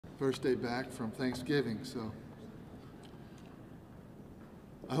first day back from Thanksgiving, so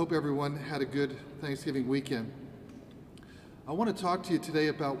I hope everyone had a good Thanksgiving weekend. I want to talk to you today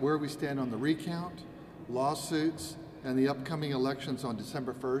about where we stand on the recount, lawsuits, and the upcoming elections on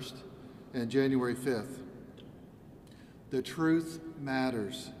December 1st and January 5th. The truth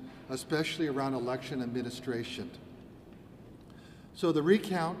matters, especially around election administration. So the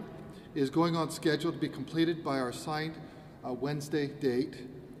recount is going on schedule to be completed by our assigned Wednesday date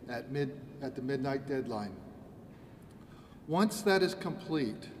at the midnight deadline. Once that is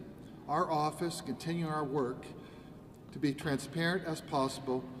complete, our office, continuing our work to be transparent as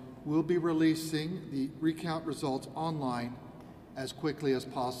possible, will be releasing the recount results online as quickly as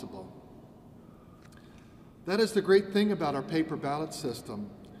possible. That is the great thing about our paper ballot system.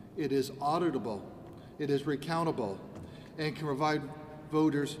 It is auditable, it is recountable, and can provide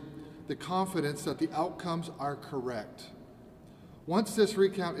voters the confidence that the outcomes are correct. Once this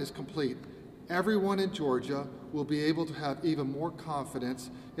recount is complete, everyone in Georgia will be able to have even more confidence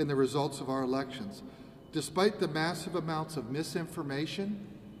in the results of our elections, despite the massive amounts of misinformation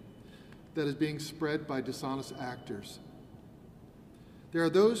that is being spread by dishonest actors. There are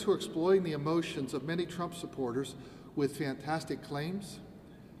those who are exploiting the emotions of many Trump supporters with fantastic claims,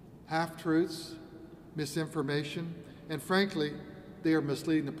 half-truths, misinformation, and frankly, they are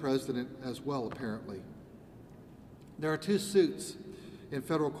misleading the president as well, apparently. There are two suits in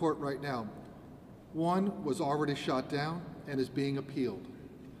federal court right now. One was already shot down and is being appealed.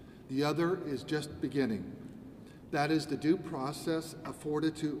 The other is just beginning. That is the due process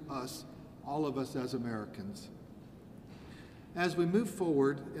afforded to us, all of us as Americans. As we move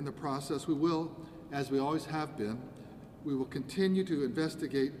forward in the process, we will, as we always have been, we will continue to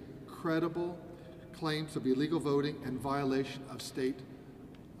investigate credible claims of illegal voting and violation of state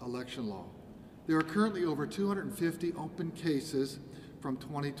election law. There are currently over 250 open cases from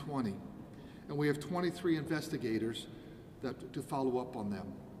 2020, and we have 23 investigators to follow up on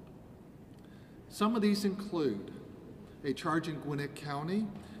them. Some of these include a charge in Gwinnett County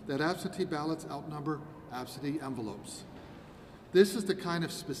that absentee ballots outnumber absentee envelopes. This is the kind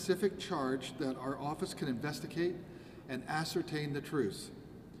of specific charge that our office can investigate and ascertain the truth.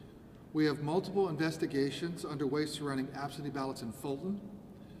 We have multiple investigations underway surrounding absentee ballots in Fulton,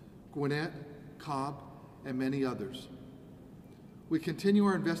 Gwinnett, Cobb, and many others. We continue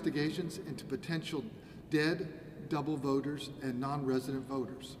our investigations into potential dead, double voters, and non-resident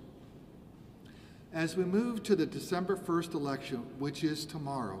voters. As we move to the December 1st election, which is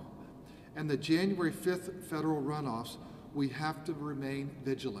tomorrow, and the January 5th federal runoffs, we have to remain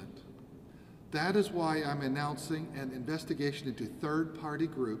vigilant. That is why I'm announcing an investigation into third-party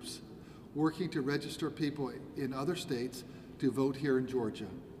groups working to register people in other states to vote here in Georgia.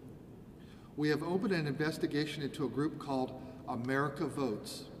 We have opened an investigation into a group called America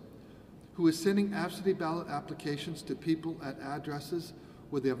Votes, who is sending absentee ballot applications to people at addresses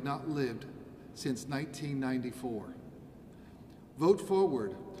where they have not lived since 1994. Vote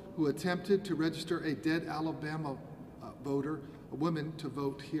Forward, who attempted to register a dead Alabama voter, a woman, to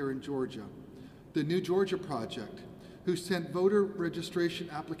vote here in Georgia. The New Georgia Project, who sent voter registration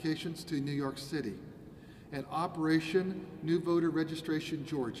applications to New York City. And Operation New Voter Registration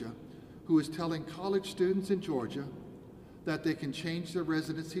Georgia, who is telling college students in Georgia that they can change their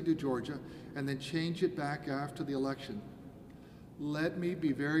residency to Georgia and then change it back after the election. Let me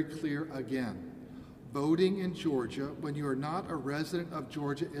be very clear again. Voting in Georgia when you are not a resident of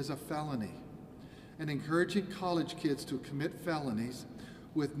Georgia is a felony. And encouraging college kids to commit felonies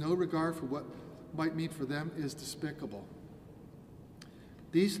with no regard for what might mean for them is despicable.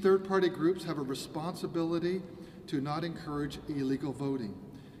 These third-party groups have a responsibility to not encourage illegal voting.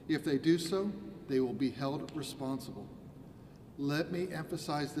 If they do so, they will be held responsible. Let me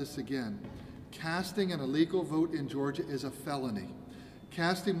emphasize this again. Casting an illegal vote in Georgia is a felony.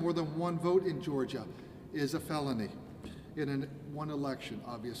 Casting more than one vote in Georgia is a felony in one election,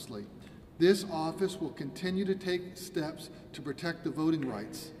 obviously. This office will continue to take steps to protect the voting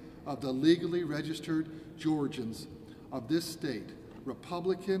rights of the legally registered Georgians of this state,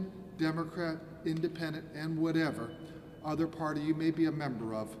 Republican, Democrat, Independent, and whatever other party you may be a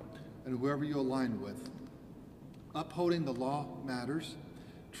member of, and whoever you align with. Upholding the law matters,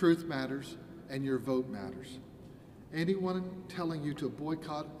 truth matters, and your vote matters. Anyone telling you to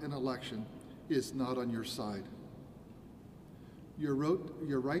boycott an election is not on your side. Your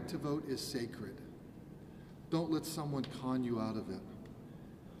right to vote is sacred. Don't let someone con you out of it.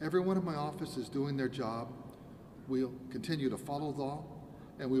 Everyone in my office is doing their job. We'll continue to follow the law,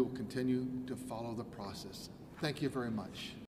 and we will continue to follow the process. Thank you very much.